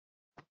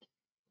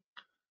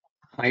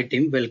Hi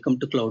team, welcome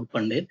to Cloud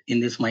Pandit in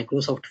this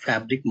Microsoft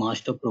Fabric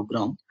Master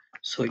Program.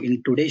 So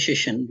in today's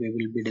session, we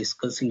will be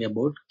discussing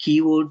about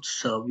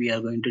keywords we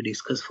are going to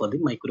discuss for the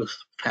Microsoft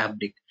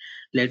Fabric.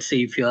 Let's say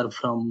if you are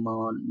from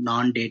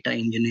non-data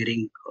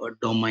engineering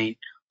domain,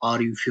 or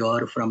if you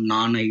are from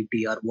non-IT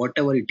or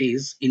whatever it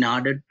is, in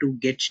order to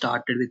get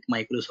started with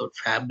Microsoft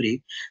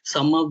Fabric,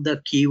 some of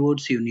the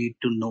keywords you need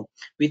to know.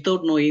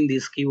 Without knowing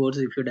these keywords,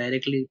 if you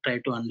directly try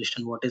to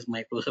understand what is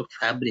Microsoft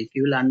Fabric,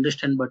 you will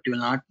understand, but you will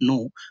not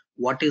know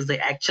what is the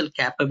actual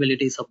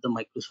capabilities of the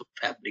Microsoft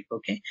Fabric.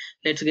 Okay,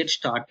 let's get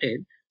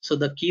started. So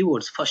the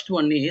keywords, first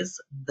one is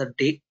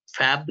the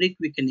Fabric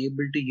we can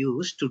able to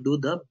use to do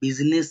the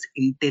business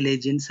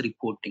intelligence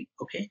reporting.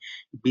 Okay,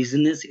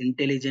 business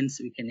intelligence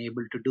we can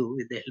able to do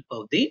with the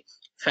help of the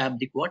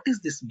Fabric. What is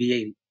this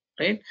BI?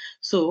 Right,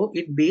 so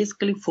it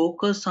basically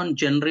focus on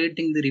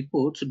generating the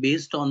reports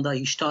based on the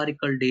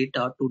historical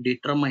data to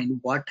determine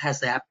what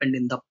has happened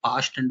in the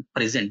past and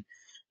present.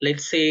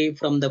 Let's say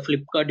from the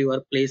Flipkart you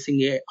are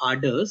placing a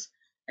orders,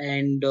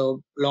 and a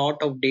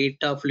lot of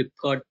data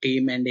Flipkart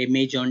team and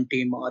Amazon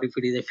team, or if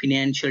it is a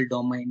financial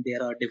domain,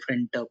 there are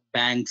different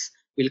banks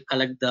will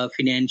collect the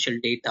financial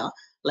data.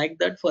 Like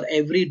that, for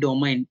every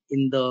domain,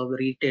 in the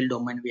retail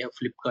domain we have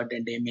Flipkart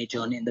and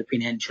Amazon, in the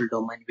financial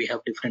domain we have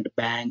different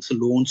banks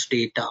loans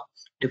data,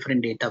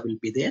 different data will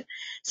be there.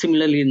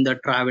 Similarly, in the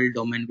travel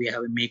domain we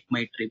have a Make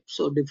My Trip,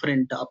 so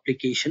different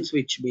applications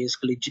which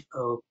basically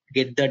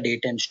get the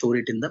data and store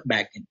it in the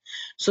backend.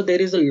 So there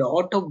is a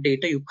lot of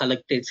data you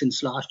collected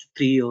since last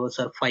 3 years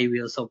or 5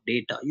 years of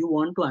data. You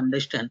want to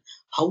understand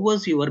how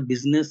was your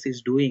business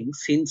is doing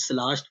since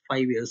last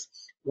 5 years,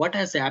 what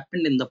has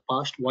happened in the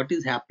past, what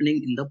is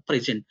happening in the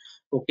present.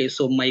 Okay,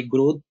 so my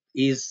growth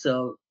is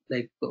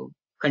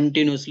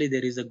continuously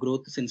there is a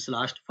growth since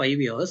last 5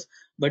 years,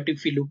 but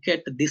if you look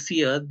at this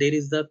year, there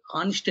is the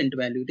constant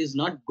value. It is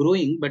not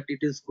growing, but it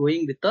is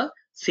going with the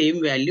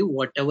same value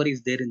whatever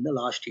is there in the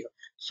last year.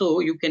 So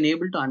you can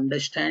able to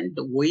understand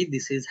why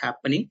this is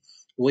happening,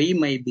 why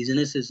my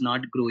business is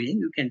not growing.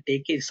 You can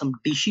take some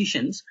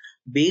decisions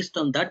based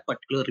on that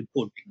particular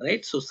reporting,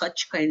 right? So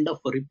such kind of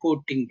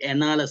reporting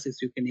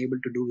analysis you can able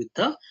to do with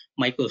the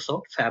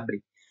Microsoft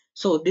Fabric.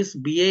 So this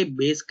BA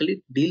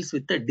basically deals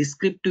with the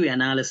descriptive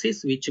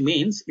analysis, which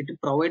means it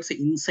provides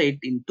insight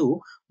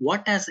into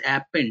what has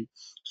happened.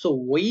 So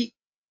why,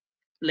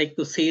 like,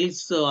 the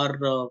sales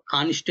are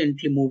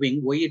constantly moving,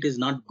 why it is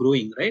not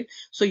growing, right?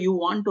 So you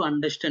want to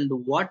understand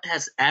what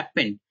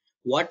happened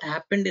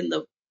in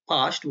the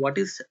past, what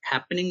is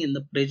happening in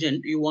the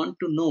present, you want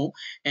to know.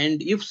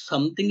 And if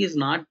something is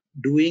not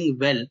doing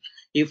well,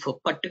 if a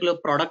particular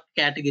product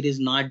category is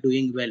not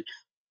doing well,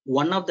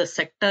 one of the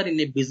sector in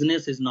a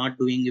business is not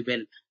doing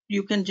well,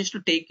 you can just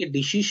take a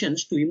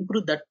decisions to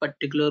improve that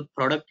particular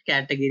product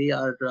category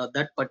or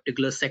that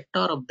particular sector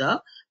of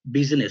the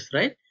business,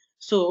 right?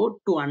 So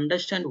to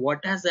understand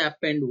what has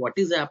happened, what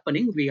is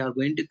happening, we are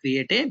going to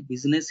create a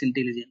business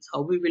intelligence.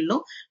 How we will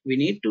know? We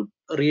need to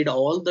read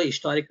all the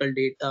historical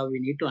data. We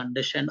need to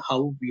understand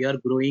how we are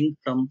growing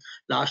from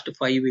last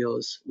 5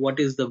 years. What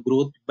is the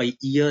growth by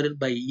year?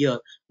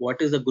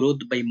 What is the growth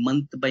by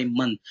month?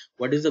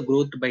 What is the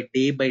growth by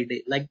day?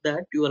 Like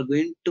that, you are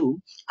going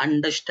to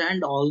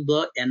understand all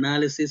the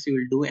analysis you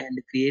will do and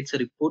creates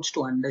reports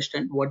to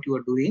understand what you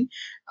are doing,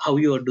 how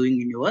you are doing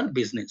in your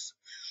business.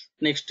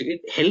 Next, it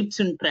helps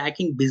in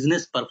tracking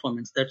business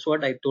performance. That's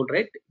what I told,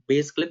 right?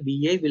 Basically,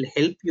 BI will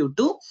help you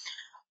to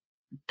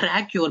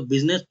track your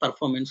business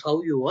performance,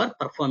 how you are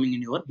performing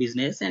in your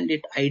business, and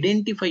it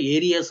identify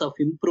areas of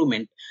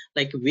improvement,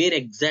 like where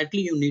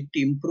exactly you need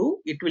to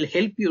improve. It will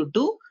help you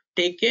to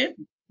take a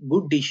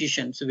good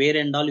decisions, where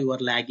and all you are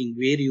lagging,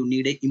 where you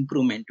need a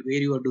improvement, where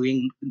you are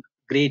doing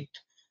great,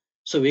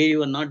 so where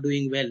you are not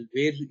doing well,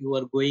 where you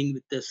are going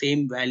with the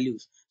same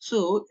values.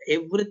 So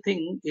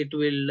everything it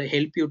will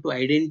help you to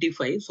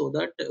identify, so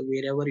that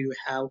wherever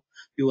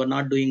you are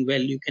not doing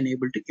well, you can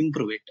able to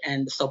improve it.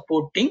 And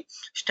supporting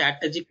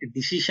strategic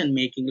decision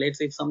making, let's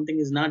say if something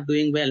is not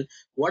doing well,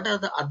 what are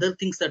the other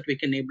things that we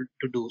can able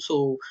to do?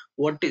 So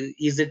what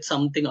is it,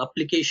 something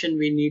application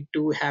we need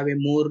to have a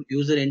more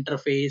user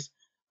interface,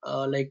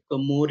 like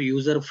more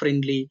user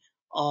friendly,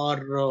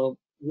 or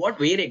what,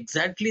 where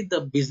exactly the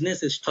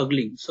business is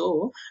struggling.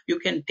 So you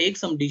can take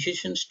some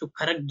decisions to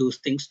correct those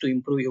things to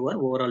improve your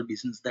overall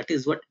business. That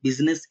is what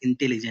business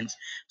intelligence.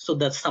 So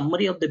the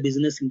summary of the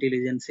business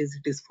intelligence is,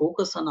 it is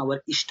focused on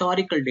our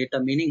historical data,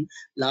 meaning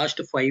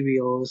last 5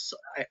 years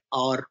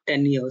or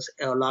 10 years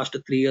or last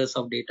 3 years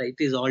of data. It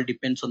is all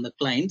depends on the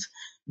clients.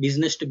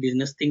 Business to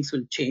business things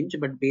will change,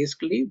 but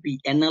basically we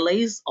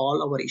analyze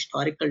all our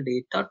historical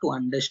data to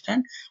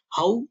understand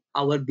how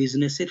our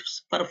business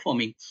is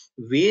performing,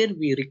 where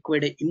we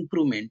require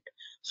improvement.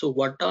 So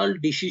what all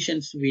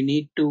decisions we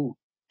need to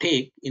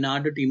take in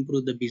order to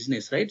improve the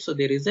business, right? So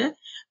there is a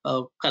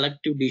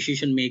collective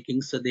decision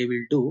making, so they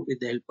will do with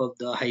the help of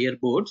the higher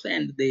boards,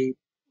 and they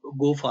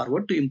go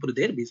forward to improve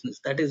their business.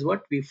 That is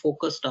what we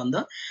focused on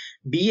the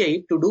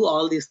BI to do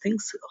all these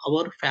things.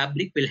 Our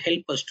Fabric will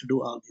help us to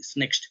do all this.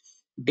 Next,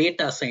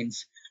 data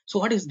science. So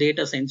what is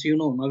data science? You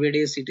know,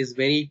 nowadays it is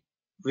very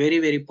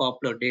very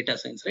popular data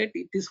science, right?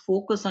 It is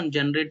focused on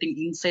generating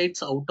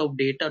insights out of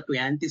data to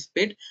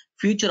anticipate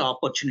future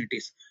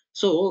opportunities.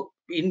 So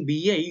in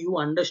BI, you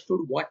understood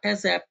what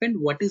has happened,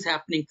 what is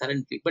happening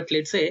currently. But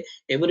let's say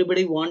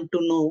everybody want to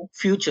know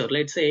future.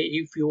 Let's say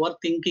if you are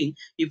thinking,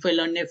 if I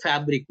learn a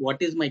fabric,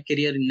 what is my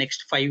career in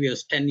next 5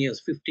 years, 10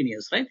 years, 15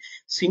 years, right?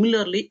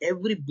 Similarly,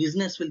 every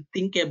business will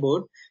think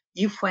about,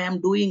 if I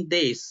am doing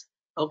this,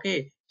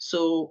 okay,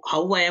 so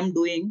how I am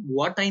doing,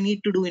 what I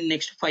need to do in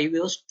next 5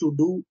 years to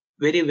do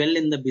very well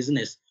in the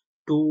business,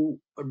 to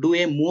do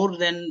a more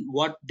than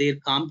what their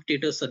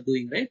competitors are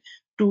doing, right?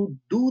 To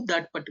do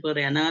that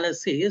particular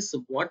analysis,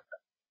 what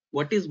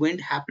is going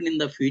to happen in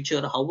the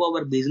future, how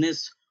our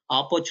business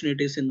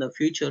opportunities in the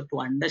future, to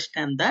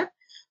understand that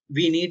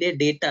we need a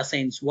data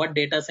science. What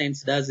data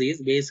science does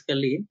is,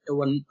 basically,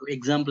 one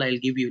example I'll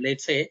give you.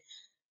 Let's say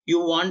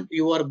you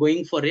are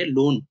going for a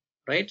loan,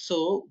 right?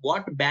 So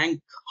what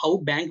bank, how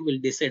bank will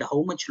decide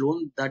how much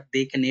loan that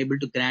they can able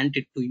to grant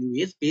it to you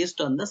is based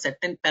on the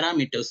certain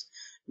parameters,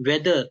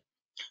 whether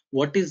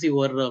what is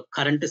your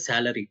current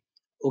salary,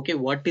 okay,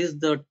 what is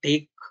the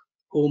take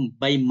home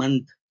by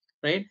month,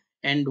 right?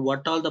 And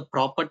what all the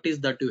properties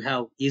that you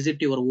have, is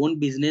it your own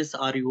business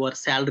or you are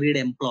salaried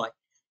employee,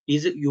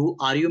 is it you,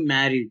 are you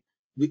married,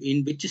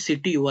 in which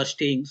city you are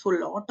staying. So a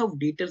lot of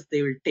details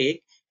they will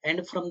take,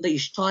 and from the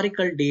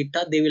historical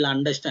data they will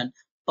understand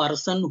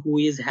person who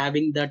is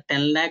having the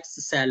 10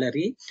 lakhs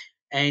salary,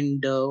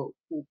 and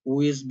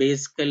who is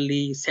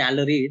basically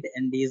salaried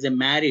and is a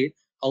married,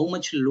 how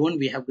much loan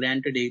we have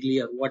granted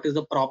earlier, what is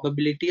the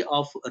probability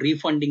of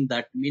refunding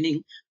that,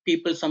 meaning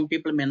people, some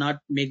people may not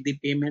make the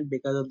payment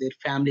because of their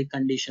family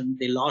condition,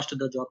 they lost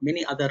the job,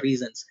 many other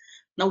reasons.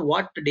 Now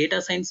what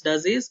data science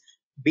does is,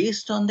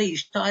 based on the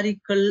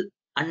historical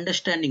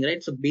understanding,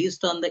 right? So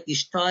based on the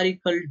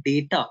historical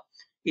data,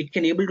 it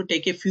can able to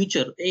take a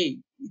future, hey,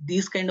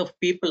 these kind of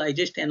people I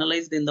just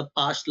analyzed in the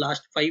past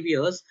last 5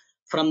 years,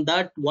 from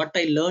that what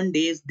I learned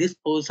is this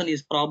person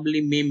is probably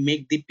may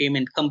make the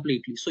payment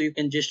completely, so you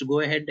can just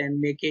go ahead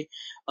and make a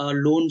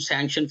loan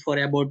sanction for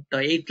about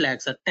 8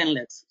 lakhs or 10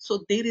 lakhs.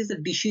 So there is a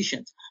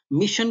decisions,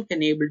 mission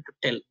can able to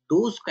tell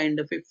those kind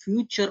of a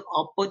future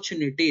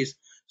opportunities.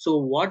 So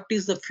what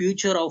is the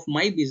future of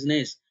my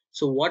business,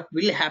 so what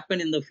will happen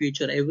in the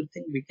future,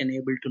 everything we can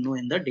able to know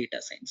in the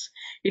data science.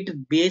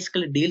 It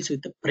basically deals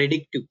with the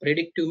predictive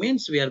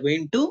means we are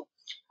going to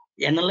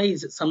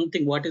analyze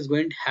something what is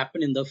going to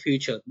happen in the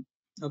future,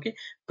 okay.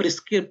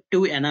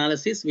 Prescriptive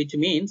analysis, which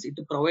means it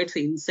provides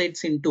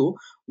insights into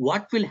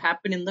what will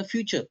happen in the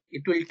future,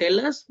 it will tell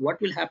us what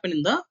will happen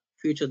in the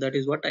future. That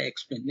is what I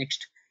explained.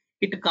 Next,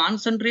 it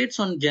concentrates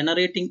on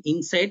generating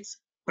insights,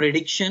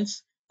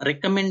 predictions,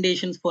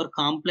 recommendations for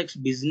complex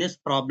business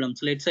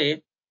problems. Let's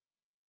say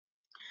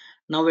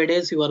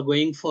nowadays you are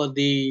going for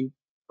the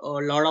a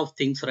lot of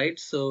things, right?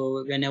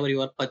 So whenever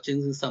you are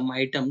purchasing some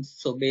items,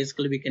 so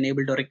basically we can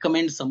able to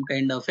recommend some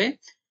kind of a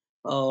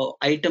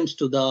items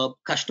to the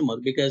customer,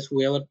 because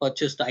whoever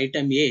purchased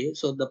item A,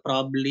 so the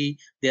probably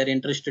they are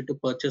interested to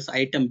purchase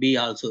item B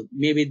also,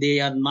 maybe they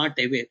are not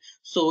aware.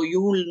 So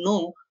you will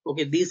know,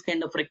 okay, these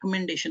kind of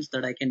recommendations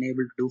that I can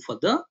able to do for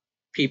the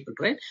people,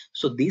 right?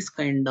 So these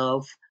kind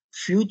of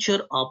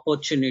future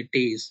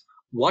opportunities,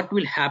 what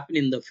will happen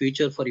in the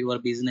future for your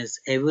business,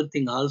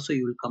 everything also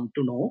you will come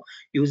to know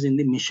using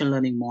the machine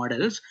learning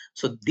models.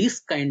 So this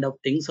kind of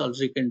things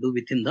also you can do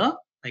within the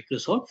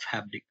Microsoft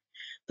Fabric.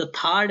 The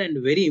third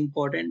and very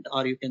important,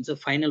 or you can say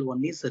final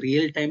one, is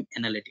real-time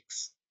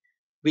analytics,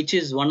 which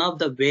is one of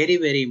the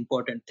very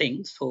important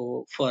things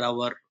for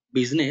our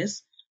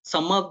business.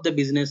 Some of the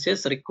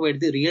businesses require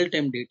the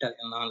real-time data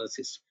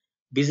analysis.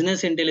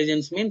 Business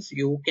intelligence means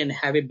you can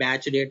have a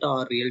batch data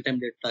or real-time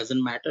data,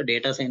 doesn't matter.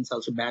 Data science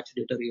also batch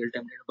data,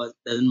 real-time data, but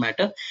doesn't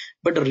matter.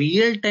 But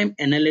real-time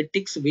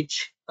analytics,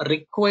 which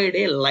required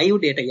a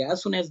live data,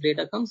 as soon as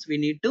data comes we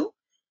need to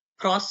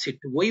process it.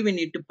 Why we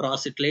need to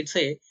process it? Let's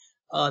say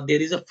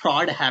there is a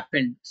fraud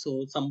happened,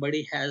 so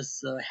somebody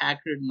has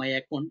hacked my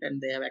account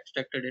and they have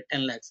extracted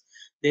 10 lakhs.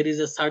 There is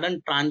a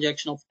sudden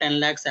transaction of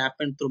 10 lakhs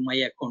happened through my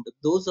account,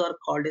 those are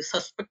called as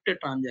suspected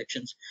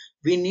transactions.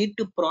 We need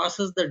to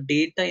process the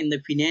data in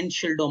the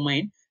financial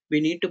domain, we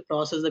need to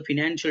process the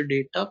financial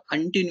data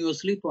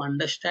continuously to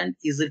understand,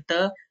 is it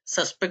a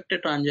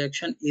suspected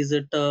transaction, is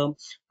it a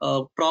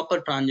proper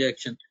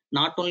transaction.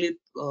 Not only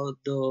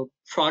the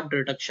fraud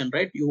reduction,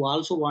 right? You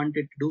also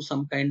wanted to do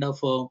some kind of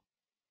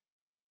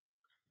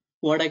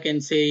what I can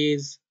say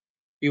is,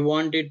 you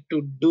wanted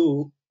to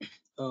do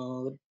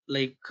uh,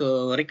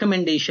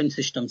 recommendation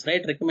systems,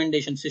 right?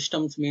 Recommendation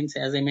systems means,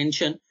 as I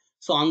mentioned,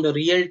 so on the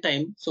real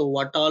time, so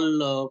what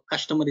all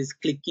customer is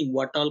clicking,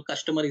 what all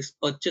customer is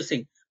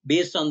purchasing,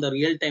 based on the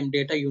real time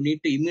data you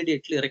need to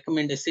immediately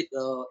recommend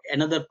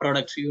another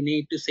product. So you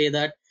need to say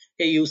that,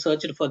 hey, you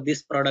searched for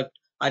this product,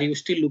 are you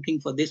still looking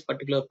for this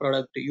particular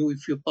product? You,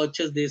 if you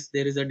purchase this,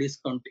 there is a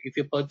discount, if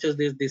you purchase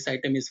this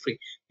item is free,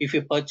 if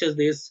you purchase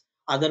this,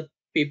 other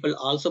people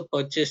also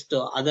purchased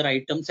other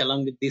items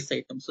along with this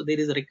item. So there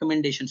is a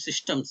recommendation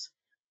systems.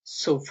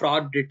 So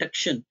fraud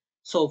detection,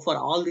 So for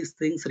all these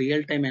things,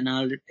 real-time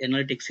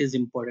analytics is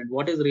important.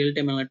 What is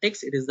real-time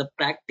analytics? It is the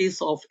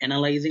practice of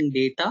analyzing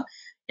data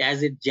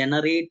as it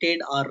generated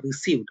or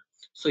received.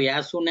 So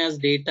as soon as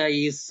data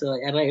is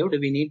arrived,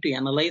 we need to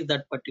analyze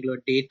that particular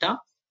data.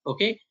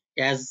 Okay,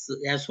 as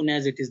soon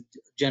as it is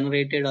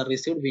generated or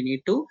received, we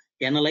need to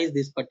analyze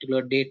this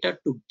particular data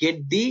to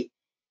get the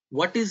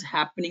what is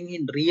happening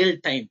in real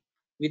time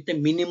with a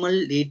minimal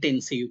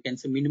latency. You can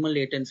say minimal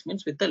latency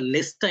means with a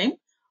less time,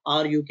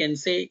 or you can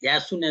say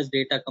as soon as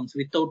data comes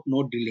without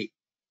no delay,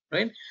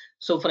 right?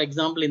 So for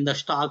example, in the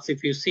stocks,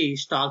 if you see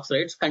stocks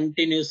rates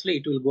continuously,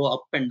 it will go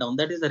up and down.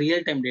 That is the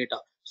real time data.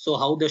 So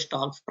how the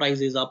stocks price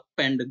is up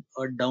and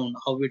down,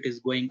 how it is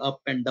going up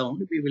and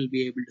down, we will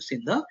be able to see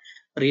in the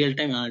real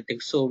time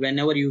analytics. So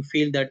whenever you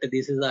feel that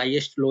this is the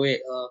highest low,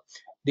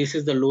 this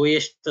is the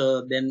lowest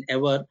than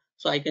ever,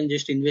 so I can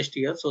just invest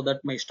here so that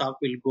my stock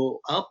will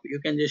go up. You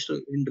can just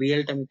in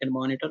real time you can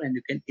monitor and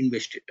you can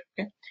invest it.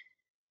 Okay.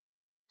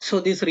 So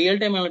this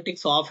real-time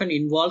analytics often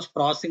involves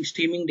processing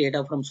streaming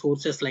data from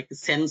sources like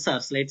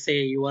sensors. Let's say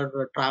you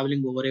are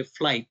traveling over a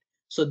flight.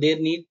 So there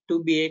need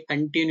to be a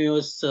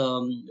continuous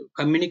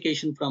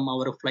communication from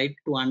our flight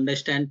to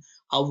understand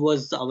how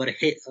was our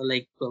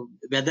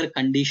weather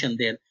condition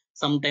there.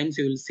 Sometimes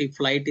you will see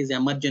flight is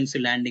emergency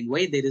landing.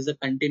 Why? There is a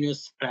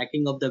continuous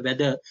tracking of the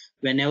weather.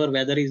 Whenever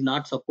weather is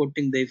not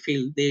supporting, they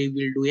feel they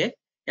will do a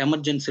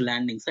emergency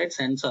landings, right?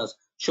 Sensors.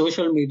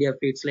 Social media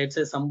feeds, let's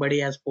say somebody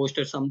has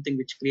posted something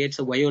which creates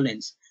a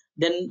violence,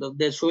 then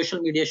the social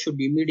media should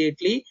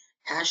immediately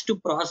has to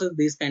process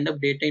this kind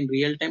of data in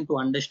real time to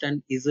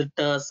understand is it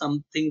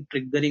something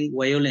triggering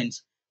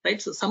violence,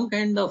 right? So some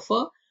kind of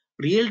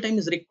real time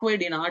is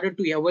required in order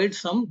to avoid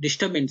some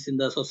disturbance in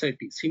the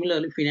society.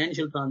 Similarly,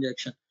 financial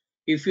transaction,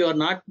 if you are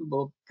not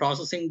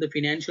processing the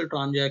financial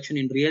transaction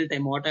in real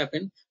time, what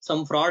happens?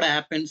 Some fraud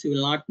happens, you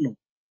will not know.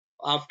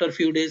 After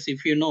few days,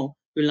 if you know,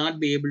 you will not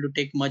be able to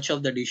take much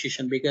of the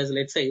decision, because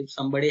let's say if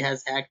somebody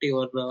has hacked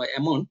your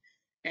amount,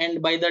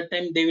 and by that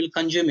time they will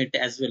consume it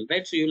as well,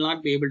 right? So you will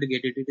not be able to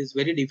get it. It is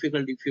very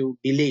difficult if you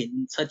delay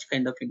in such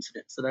kind of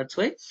incidents. So that's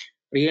why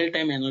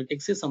real-time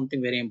analytics is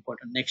something very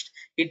important. Next,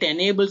 it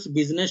enables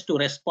business to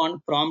respond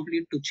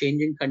promptly to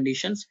changing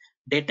conditions,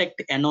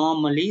 detect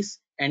anomalies,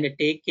 and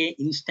take a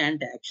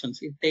instant actions.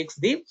 It takes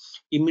the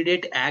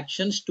immediate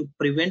actions to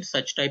prevent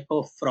such type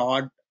of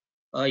fraud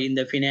in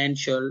the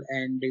financial,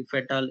 and if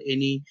at all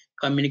any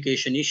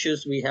communication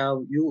issues we have,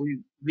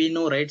 we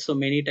know, right? So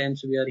many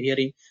times we are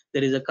hearing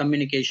there is a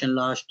communication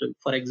lost.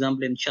 For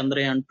example, in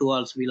Chandrayaan 2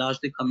 also we lost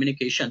the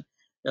communication,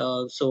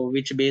 so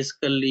which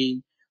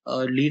basically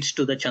leads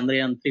to the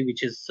Chandrayaan 3,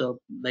 which is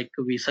like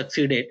we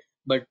succeeded,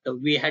 but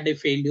we had a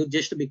failure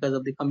just because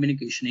of the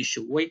communication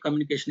issue. Why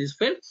communication is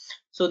failed?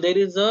 So there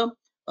is a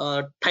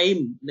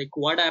time, like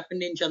what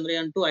happened in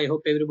Chandrayaan 2, I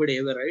hope everybody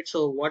ever, right?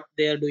 So what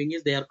they are doing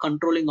is they are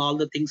controlling all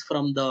the things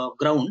from the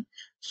ground.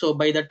 So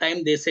by the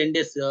time they send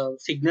a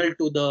signal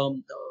to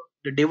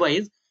the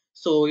device,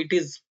 so it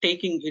is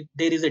taking it,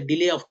 there is a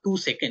delay of 2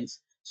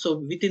 seconds. So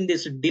within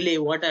this delay,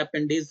 what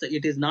happened is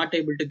it is not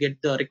able to get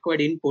the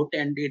required input,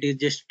 and it is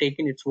just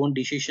taking its own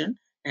decision,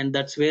 and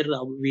that's where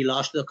we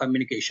lost the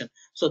communication.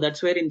 So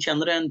that's where in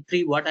Chandrayaan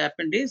 3 what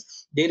happened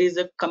is there is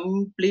a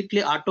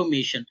completely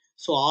automation.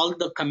 So all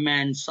the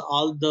commands,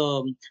 all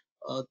the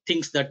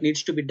things that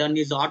needs to be done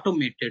is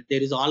automated.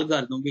 There is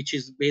algorithm which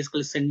is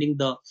basically sending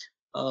the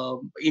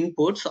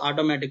inputs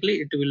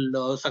automatically. It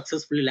will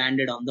successfully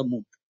landed on the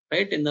moon,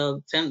 right? In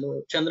the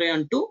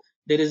Chandrayaan 2,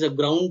 there is a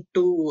ground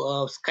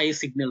to sky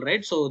signal,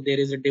 right? So there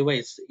is a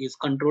device is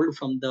controlled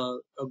from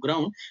the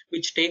ground,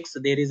 which takes,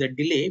 there is a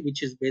delay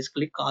which is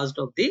basically caused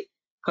of the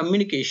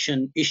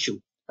communication issue,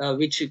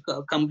 which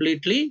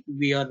completely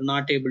we are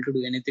not able to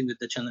do anything with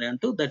the Chandrayaan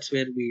 2. That's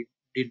where we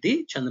did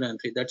the Chandrayaan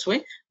 3. That's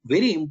why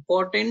very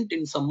important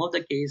in some of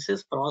the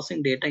cases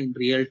processing data in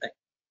real time.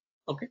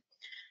 Okay.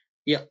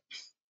 Yeah.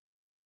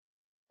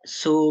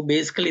 So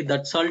basically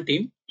that's all,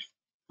 team.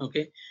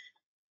 Okay.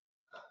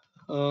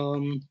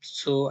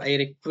 So I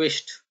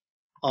request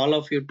all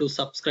of you to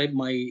subscribe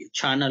my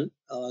channel,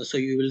 so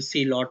you will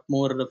see a lot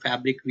more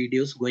fabric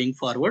videos going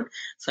forward.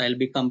 So I'll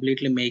be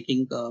completely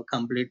making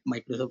complete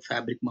Microsoft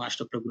Fabric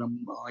master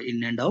program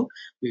in and out.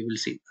 We will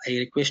see. I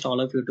request all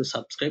of you to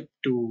subscribe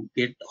to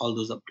get all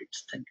those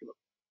updates. Thank you.